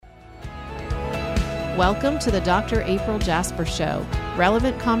Welcome to the Dr. April Jasper Show,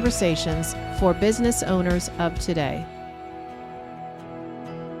 relevant conversations for business owners of today.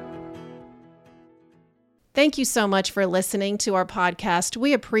 Thank you so much for listening to our podcast.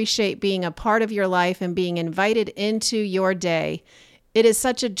 We appreciate being a part of your life and being invited into your day. It is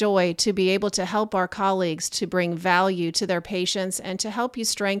such a joy to be able to help our colleagues to bring value to their patients and to help you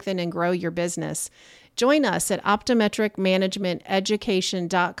strengthen and grow your business. Join us at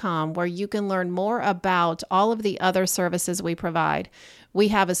optometricmanagementeducation.com, where you can learn more about all of the other services we provide. We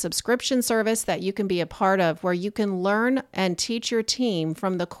have a subscription service that you can be a part of, where you can learn and teach your team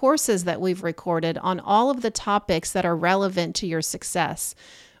from the courses that we've recorded on all of the topics that are relevant to your success.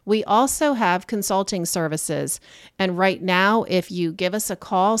 We also have consulting services. And right now, if you give us a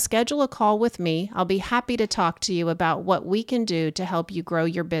call, schedule a call with me, I'll be happy to talk to you about what we can do to help you grow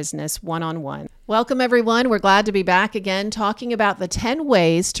your business one-on-one. Welcome, everyone. We're glad to be back again talking about the 10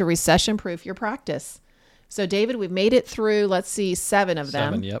 ways to recession-proof your practice. So, David, we've made it through, 7 of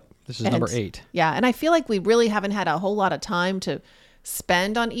them. 7, yep. This is number 8. Yeah, and I feel like we really haven't had a whole lot of time to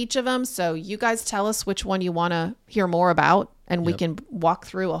spend on each of them. So you guys tell us which one you want to hear more about, and we can walk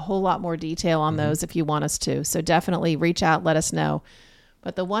through a whole lot more detail on those if you want us to. So definitely reach out, let us know.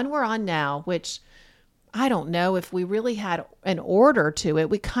 But the one we're on now, which I don't know if we really had an order to it,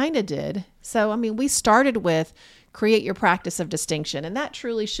 we kind of did. So, we started with create your practice of distinction, and that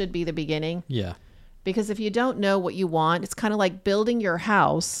truly should be the beginning. Yeah. Because if you don't know what you want, it's kind of like building your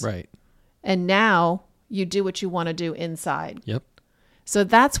house. Right. And now you do what you want to do inside. Yep. So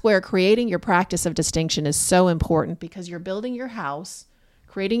that's where creating your practice of distinction is so important, because you're building your house,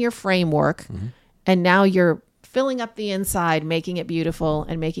 creating your framework, and now you're filling up the inside, making it beautiful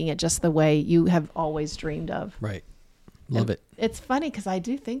and making it just the way you have always dreamed of. Right. Love it. It's funny because I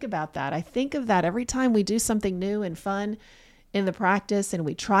do think about that. I think of that every time we do something new and fun in the practice and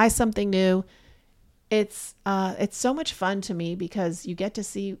we try something new. It's so much fun to me because you get to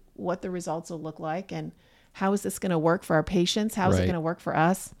see what the results will look like and how is this going to work for our patients? How is it going to work for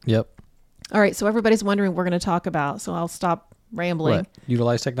us? Yep. All right. So everybody's wondering what we're going to talk about. So I'll stop rambling. What?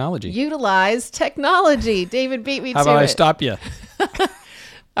 Utilize technology. Utilize technology. David beat me to it. How about I stop you?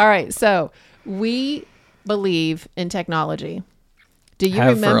 All right. So we believe in technology. Do you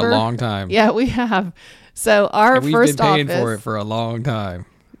have remember? For a long time. Yeah, we have. So our and first been paying office, for it for a long time.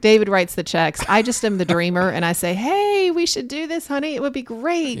 David writes the checks. I just am the dreamer, and I say, hey, we should do this, honey. It would be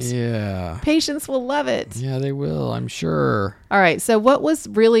great. Yeah. Patients will love it. Yeah, they will, I'm sure. All right. So what was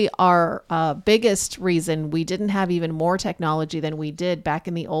really our biggest reason we didn't have even more technology than we did back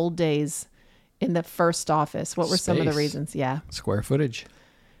in the old days in the first office? What were some of the reasons? Yeah. Square footage.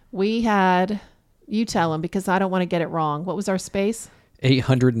 We had, you tell them because I don't want to get it wrong. What was our space?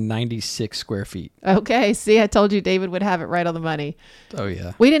 896 square feet. Okay. See, I told you David would have it right on the money. Oh,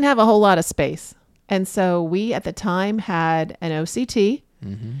 yeah. We didn't have a whole lot of space. And so we, at the time, had an OCT.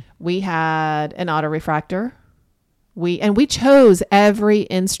 We had an autorefractor. We chose every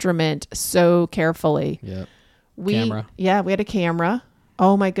instrument so carefully. Yep. Camera. Yeah, we had a camera.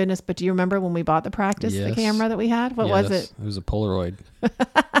 Oh, my goodness. But do you remember when we bought the practice, the camera that we had? What was it? It was a Polaroid.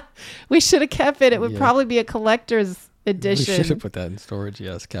 We should have kept it. It would probably be a collector's edition. We should have put that in storage.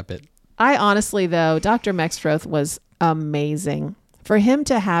 Yes, kept it. I honestly, though, Dr. Mextroth was amazing. For him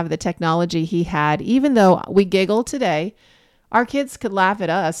to have the technology he had, even though we giggle today, our kids could laugh at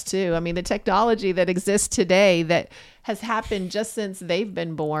us too. The technology that exists today that has happened just since they've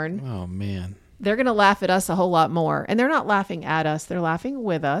been born. Oh, man. They're going to laugh at us a whole lot more. And they're not laughing at us. They're laughing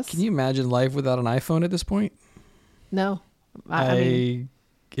with us. Can you imagine life without an iPhone at this point? No. I mean,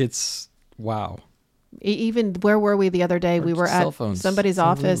 it's wow. Even where were we the other day? We were at somebody's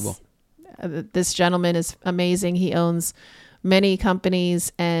office. This gentleman is amazing. He owns many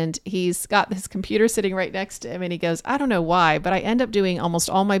companies and he's got his computer sitting right next to him. And he goes, I don't know why, but I end up doing almost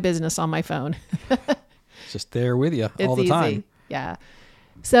all my business on my phone. It's just there with you all the easy. time. Yeah.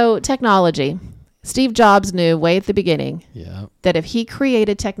 So technology. Steve Jobs knew way at the beginning that if he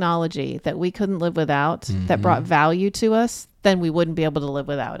created technology that we couldn't live without, that brought value to us, then we wouldn't be able to live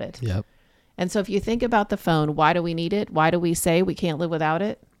without it. Yep. And so if you think about the phone, why do we need it? Why do we say we can't live without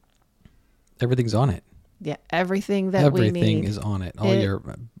it? Everything's on it. Yeah, everything that we need. Everything is on it.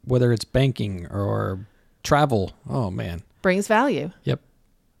 Whether it's banking or travel. Oh, man. Brings value. Yep.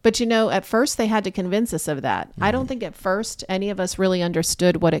 But at first they had to convince us of that. I don't think at first any of us really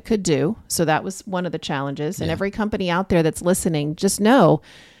understood what it could do. So that was one of the challenges. And every company out there that's listening, just know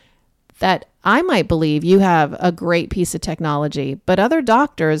that I might believe you have a great piece of technology, but other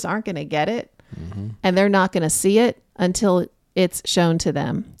doctors aren't going to get it and they're not going to see it until it's shown to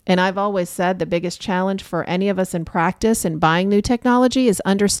them. And I've always said the biggest challenge for any of us in practice and buying new technology is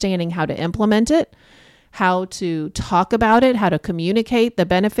understanding how to implement it, how to talk about it, how to communicate the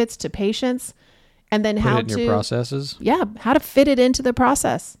benefits to patients, and then how Put it in your processes. Yeah, how to fit it into the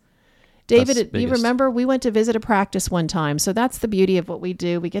process. David, That's you biggest. remember we went to visit a practice one time. So that's the beauty of what we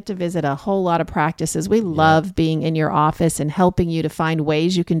do. We get to visit a whole lot of practices. We love being in your office and helping you to find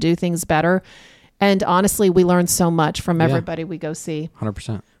ways you can do things better. And honestly, we learn so much from everybody we go see.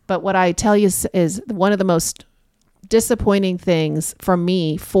 100%. But what I tell you is one of the most disappointing things for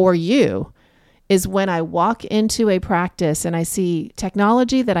me, for you, is when I walk into a practice and I see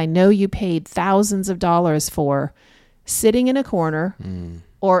technology that I know you paid thousands of dollars for sitting in a corner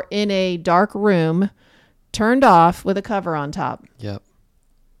or in a dark room, turned off with a cover on top. Yep.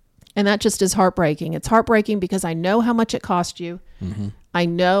 And that just is heartbreaking. It's heartbreaking because I know how much it cost you. I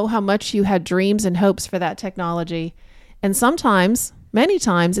know how much you had dreams and hopes for that technology. And sometimes, many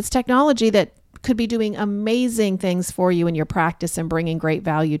times, it's technology that could be doing amazing things for you in your practice and bringing great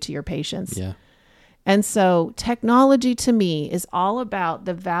value to your patients. Yeah. And so technology to me is all about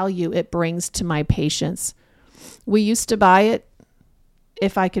the value it brings to my patients. We used to buy it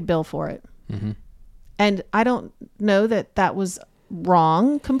if I could bill for it. And I don't know that that was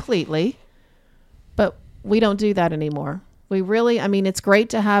wrong completely, but we don't do that anymore. We really, I mean, it's great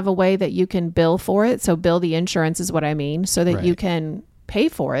to have a way that you can bill for it. So bill the insurance is what I mean, so that you can pay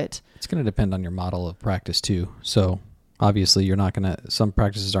for it. It's going to depend on your model of practice too. So obviously you're not going to, some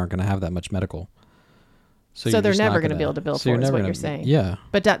practices aren't going to have that much medical. So they're never going to be able to bill for it, is what you're saying. Yeah.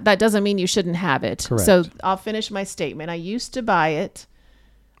 But that doesn't mean you shouldn't have it. Correct. So I'll finish my statement. I used to buy it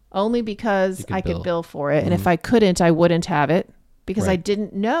only because I could bill for it. And if I couldn't, I wouldn't have it because I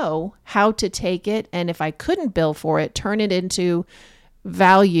didn't know how to take it. And if I couldn't bill for it, turn it into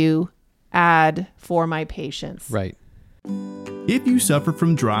value add for my patients. Right. If you suffer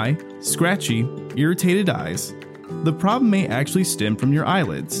from dry, scratchy, irritated eyes, the problem may actually stem from your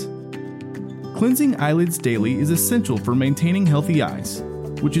eyelids. Cleansing eyelids daily is essential for maintaining healthy eyes,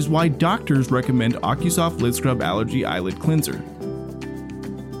 which is why doctors recommend OcuSoft Lid Scrub Allergy Eyelid Cleanser.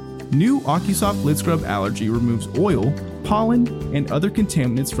 New OcuSoft Lid Scrub Allergy removes oil, pollen, and other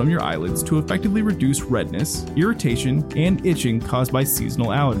contaminants from your eyelids to effectively reduce redness, irritation, and itching caused by seasonal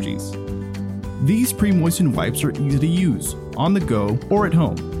allergies. These pre-moistened wipes are easy to use, on the go, or at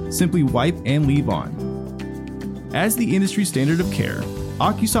home. Simply wipe and leave on. As the industry standard of care,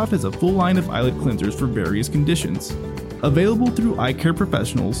 OcuSoft has a full line of eyelid cleansers for various conditions. Available through eye care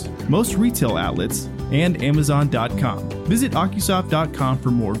professionals, most retail outlets, and Amazon.com. Visit OcuSoft.com for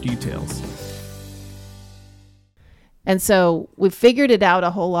more details. And so we've figured it out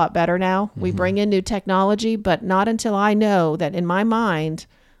a whole lot better now. We bring in new technology, but not until I know that in my mind,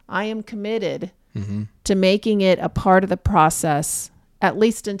 I am committed to making it a part of the process, at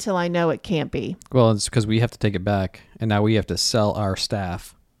least until I know it can't be. Well, it's because we have to take it back, and now we have to sell our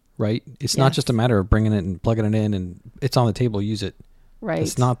staff, right? It's not just a matter of bringing it and plugging it in, and it's on the table, use it. Right.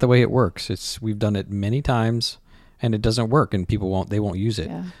 It's not the way it works. We've done it many times, and it doesn't work, and people won't use it.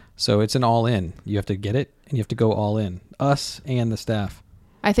 Yeah. So it's an all in. You have to get it, and you have to go all in. Us and the staff.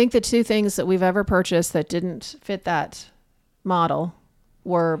 I think the two things that we've ever purchased that didn't fit that model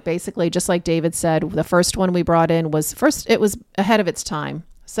were basically, just like David said, the first one we brought in was it was ahead of its time.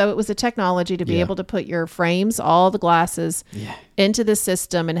 So it was a technology to be able to put your frames, all the glasses into the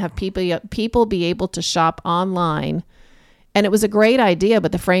system and have people be able to shop online. And it was a great idea,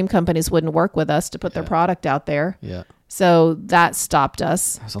 but the frame companies wouldn't work with us to put their product out there. Yeah. So that stopped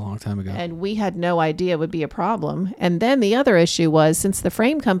us. That was a long time ago. And we had no idea it would be a problem. And then the other issue was, since the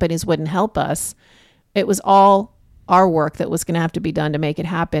frame companies wouldn't help us, it was all our work that was going to have to be done to make it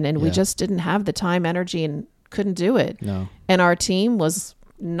happen. And we just didn't have the time, energy, and couldn't do it. No. And our team was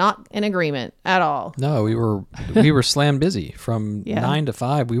not in agreement at all. No, we were slam busy from 9 to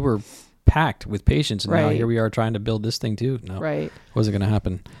 5. We were packed with patients, and now here we are trying to build this thing too. No, wasn't going to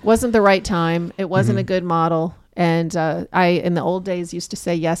happen. Wasn't the right time. It wasn't a good model. And I, in the old days, used to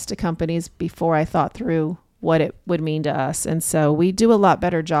say yes to companies before I thought through what it would mean to us. And so we do a lot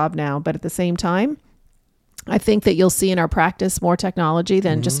better job now. But at the same time, I think that you'll see in our practice more technology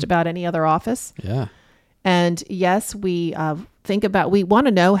than just about any other office. Yeah. And yes, we we want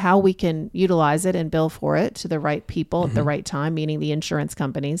to know how we can utilize it and bill for it to the right people at the right time, meaning the insurance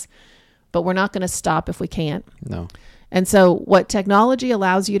companies. But we're not going to stop if we can't. No. And so what technology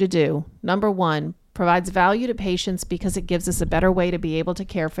allows you to do, number one, provides value to patients because it gives us a better way to be able to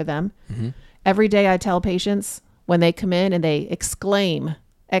care for them. Every day I tell patients when they come in and they exclaim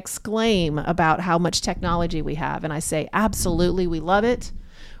about how much technology we have. And I say, absolutely, we love it.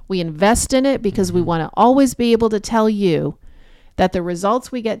 We invest in it because we want to always be able to tell you that the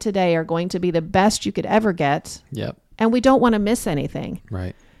results we get today are going to be the best you could ever get. Yep. And we don't want to miss anything.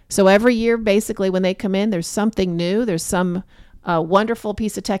 Right. So every year, basically, when they come in, there's something new. There's some wonderful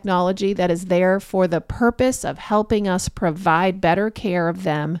piece of technology that is there for the purpose of helping us provide better care of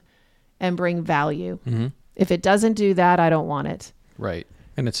them and bring value. Mm-hmm. If it doesn't do that, I don't want it. Right.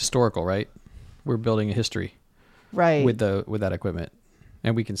 And it's historical, right? We're building a history. Right. With that equipment.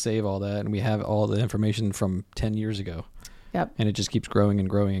 And we can save all that, and we have all the information from 10 years ago. Yep. And it just keeps growing and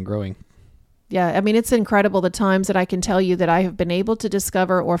growing and growing. Yeah, I mean, it's incredible the times that I can tell you that I have been able to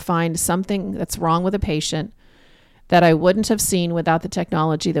discover or find something that's wrong with a patient that I wouldn't have seen without the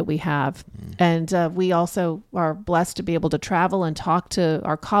technology that we have. And we also are blessed to be able to travel and talk to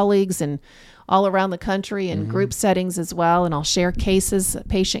our colleagues and all around the country in group settings as well. And I'll share cases,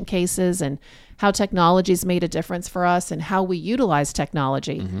 patient cases, and how technology's made a difference for us and how we utilize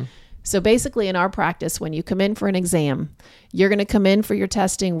technology. Mm-hmm. So basically in our practice, when you come in for an exam, you're going to come in for your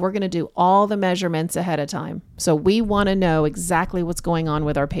testing. We're going to do all the measurements ahead of time. So we want to know exactly what's going on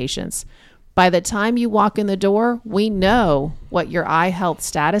with our patients. By the time you walk in the door, we know what your eye health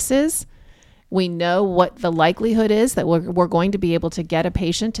status is. We know what the likelihood is that we're going to be able to get a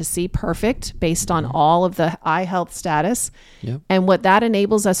patient to see perfect based on all of the eye health status. Yep. And what that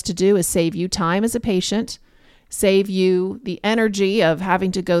enables us to do is save you time as a patient, save you the energy of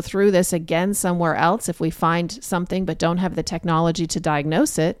having to go through this again somewhere else if we find something but don't have the technology to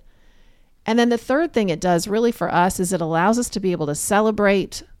diagnose it. And then the third thing it does really for us is it allows us to be able to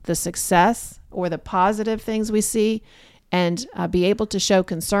celebrate the success or the positive things we see and be able to show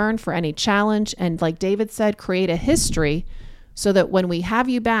concern for any challenge. And like David said, create a history so that when we have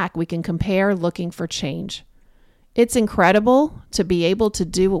you back, we can compare looking for change. It's incredible to be able to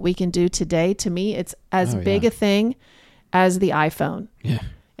do what we can do today. To me, it's as big a thing as the iPhone. Yeah.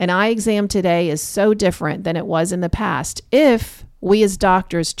 An eye exam today is so different than it was in the past if we as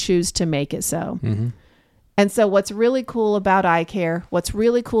doctors choose to make it so. Mm-hmm. And so what's really cool about eye care, what's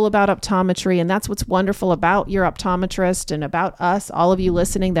really cool about optometry, and that's what's wonderful about your optometrist and about us, all of you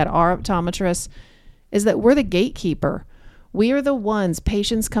listening that are optometrists, is that we're the gatekeeper. We are the ones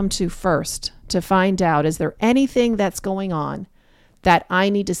patients come to first to find out, is there anything that's going on that I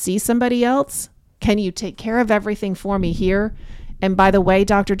need to see somebody else? Can you take care of everything for me here? And by the way,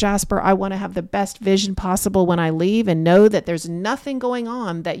 Dr. Jasper, I want to have the best vision possible when I leave and know that there's nothing going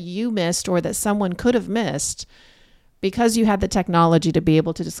on that you missed or that someone could have missed because you had the technology to be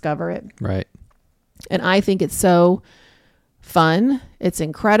able to discover it. Right. And I think it's so fun. It's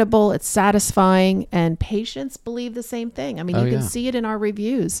incredible. It's satisfying. And patients believe the same thing. I mean, you can see it in our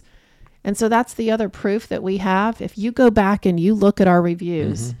reviews. And so that's the other proof that we have. If you go back and you look at our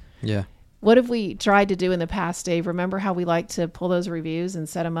reviews, yeah. What have we tried to do in the past, Dave? Remember how we like to pull those reviews and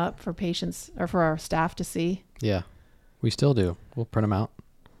set them up for patients or for our staff to see? Yeah, we still do. We'll print them out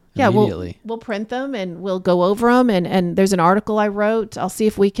immediately. We'll print them and we'll go over them. And there's an article I wrote. I'll see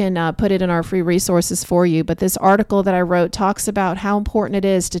if we can put it in our free resources for you. But this article that I wrote talks about how important it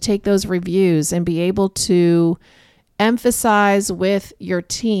is to take those reviews and be able to emphasize with your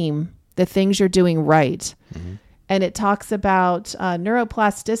team the things you're doing right. Mm-hmm. And it talks about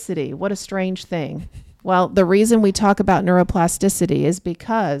neuroplasticity. What a strange thing. Well, the reason we talk about neuroplasticity is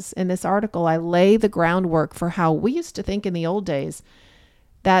because in this article, I lay the groundwork for how we used to think in the old days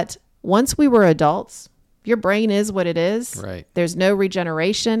that once we were adults, your brain is what it is. Right. There's no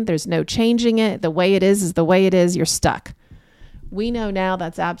regeneration. There's no changing it. The way it is the way it is. You're stuck. We know now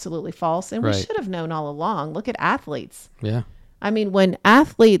that's absolutely false. And we should have known all along. Look at athletes. Yeah. I mean, when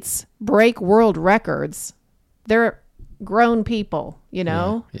athletes break world records, they're grown people, you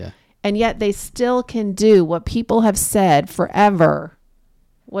know? Yeah. And yet they still can do what people have said forever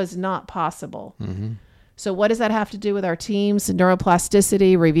was not possible. Mm-hmm. So what does that have to do with our teams,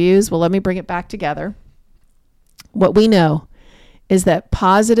 neuroplasticity, reviews? Well, let me bring it back together. What we know is that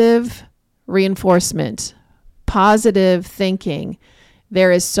positive reinforcement, positive thinking,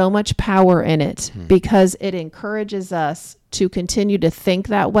 there is so much power in it because it encourages us to continue to think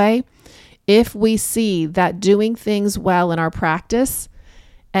that way. If we see that doing things well in our practice,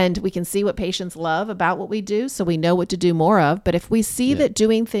 and we can see what patients love about what we do, so we know what to do more of. But if we see that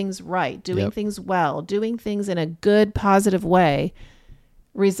doing things right, doing things well, doing things in a good, positive way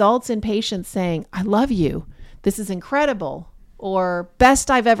results in patients saying, I love you, this is incredible, or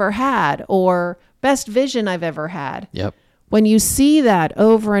best I've ever had, or best vision I've ever had. Yep. When you see that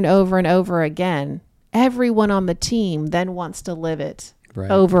over and over and over again, everyone on the team then wants to live it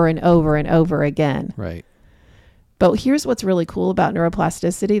over and over and over again. Right. But here's what's really cool about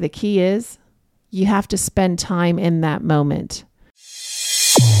neuroplasticity. The key is you have to spend time in that moment.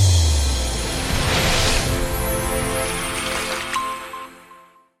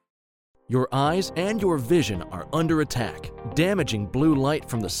 Your eyes and your vision are under attack. Damaging blue light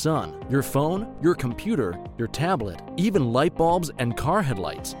from the sun, your phone, your computer, your tablet, even light bulbs and car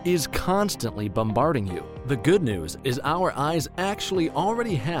headlights is constantly bombarding you. The good news is our eyes actually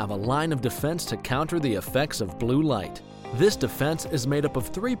already have a line of defense to counter the effects of blue light. This defense is made up of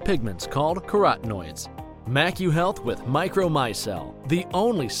 3 pigments called carotenoids. MacuHealth with Micromicelle, the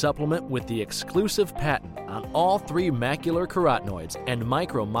only supplement with the exclusive patent on all 3 macular carotenoids and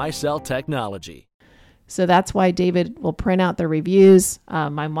Micromicelle technology. So that's why David will print out the reviews.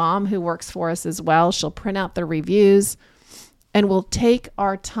 My mom, who works for us as well, she'll print out the reviews, and we'll take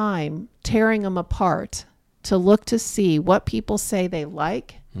our time tearing them apart to look to see what people say they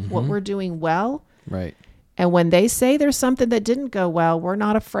like, what we're doing well. Right. And when they say there's something that didn't go well, we're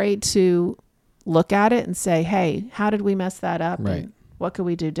not afraid to look at it and say, hey, how did we mess that up? Right. And what could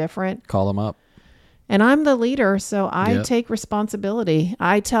we do different? Call them up. And I'm the leader, so I take responsibility.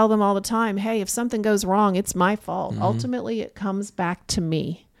 I tell them all the time, hey, if something goes wrong, it's my fault. Ultimately, it comes back to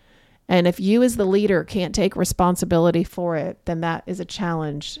me. And if you as the leader can't take responsibility for it, then that is a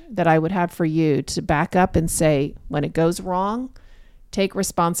challenge that I would have for you to back up and say, when it goes wrong, take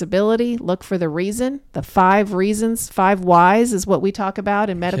responsibility, look for the reason. The 5 reasons, 5 whys is what we talk about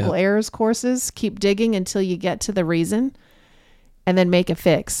in medical errors courses. Keep digging until you get to the reason and then make a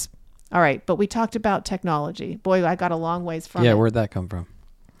fix. All right. But we talked about technology. Boy, I got a long ways from it. Yeah. Where'd that come from?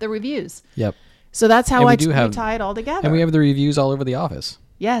 The reviews. Yep. So that's how we tie it all together. And we have the reviews all over the office.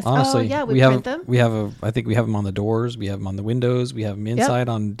 Yes. Honestly, we print them. I think we have them on the doors. We have them on the windows. We have them inside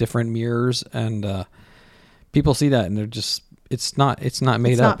on different mirrors. And people see that and they're just... It's not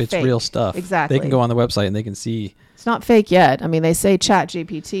made up. It's real stuff. Exactly. They can go on the website and they can see. It's not fake yet. I mean, they say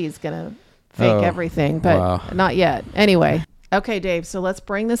ChatGPT is going to fake everything, but not yet. Anyway. Okay, Dave. So let's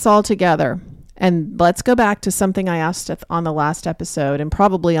bring this all together and let's go back to something I asked on the last episode and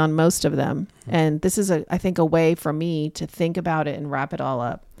probably on most of them. And this is I think a way for me to think about it and wrap it all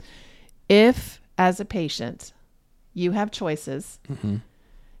up. If as a patient, you have choices,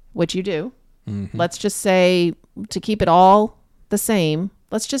 which you do, let's just say to keep it all the same,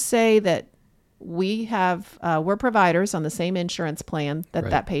 let's just say that we're providers on the same insurance plan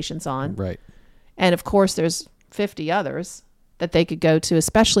that patient's on. Right. And of course there's 50 others that they could go to,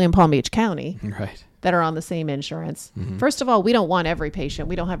 especially in Palm Beach County, that are on the same insurance. First of all, we don't want every patient.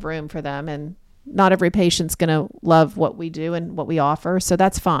 We don't have room for them. And not every patient's going to love what we do and what we offer. So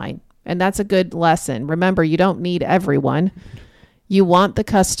that's fine. And that's a good lesson. Remember, you don't need everyone. You want the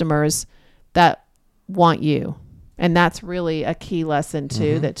customers that want you. And that's really a key lesson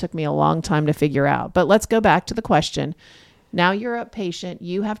too, that took me a long time to figure out. But let's go back to the question. Now you're a patient,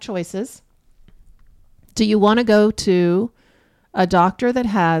 you have choices. Do you want to go to a doctor that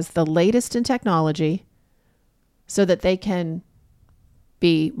has the latest in technology so that they can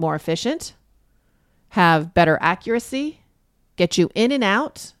be more efficient, have better accuracy, get you in and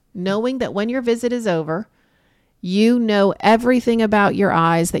out, knowing that when your visit is over, you know everything about your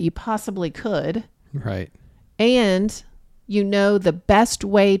eyes that you possibly could. Right. And you know the best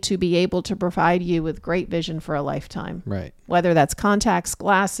way to be able to provide you with great vision for a lifetime. Right. Whether that's contacts,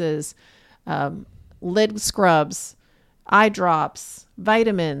 glasses, lid scrubs, eye drops,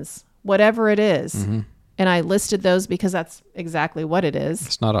 vitamins, whatever it is. And I listed those because that's exactly what it is.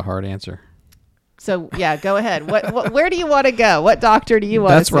 It's not a hard answer. So yeah, go ahead. Where do you want to go? What doctor do you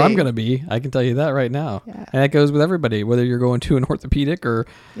want to see? That's where I'm going to be. I can tell you that right now. Yeah. And that goes with everybody, whether you're going to an orthopedic or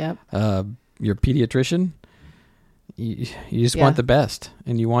your pediatrician. You just want the best,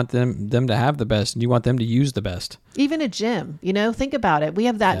 and you want them to have the best, and you want them to use the best. Even a gym, think about it. We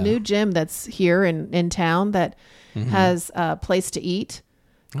have that new gym that's here in town that has a place to eat.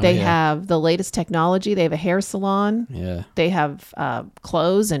 They have the latest technology. They have a hair salon. Yeah. They have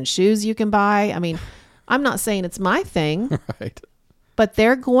clothes and shoes you can buy. I mean, I'm not saying it's my thing, right? But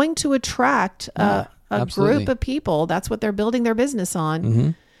they're going to attract a group of people. That's what they're building their business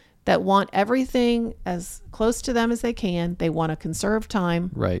on. That want everything as close to them as they can. They want to conserve time.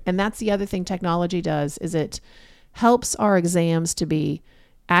 Right. And that's the other thing technology does, is it helps our exams to be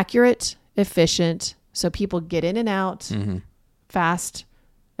accurate, efficient, so people get in and out fast,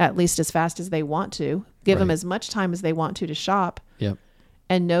 at least as fast as they want to. Give them as much time as they want to shop. Yep.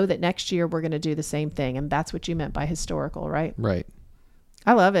 And know that next year we're going to do the same thing. And that's what you meant by historical, right? Right.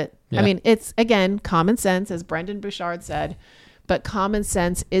 I love it. Yeah. I mean, it's, again, common sense, as Brendan Bouchard said. But common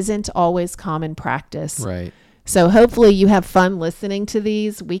sense isn't always common practice. Right. So hopefully you have fun listening to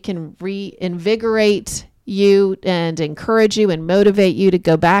these. We can reinvigorate you and encourage you and motivate you to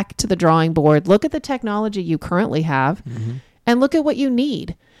go back to the drawing board. Look at the technology you currently have and look at what you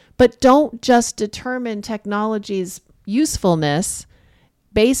need. But don't just determine technology's usefulness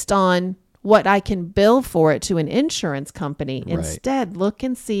based on what I can bill for it to an insurance company. Right. Instead, look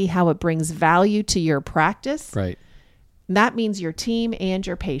and see how it brings value to your practice. Right. And that means your team and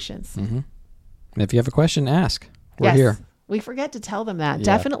your patients. Mm-hmm. And if you have a question, ask. We're here. We forget to tell them that. Yeah.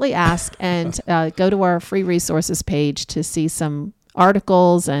 Definitely ask, and go to our free resources page to see some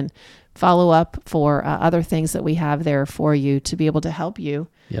articles and follow up for other things that we have there for you to be able to help you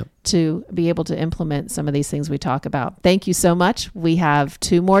to be able to implement some of these things we talk about. Thank you so much. We have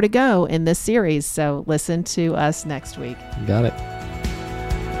 2 more to go in this series, so listen to us next week. Got it.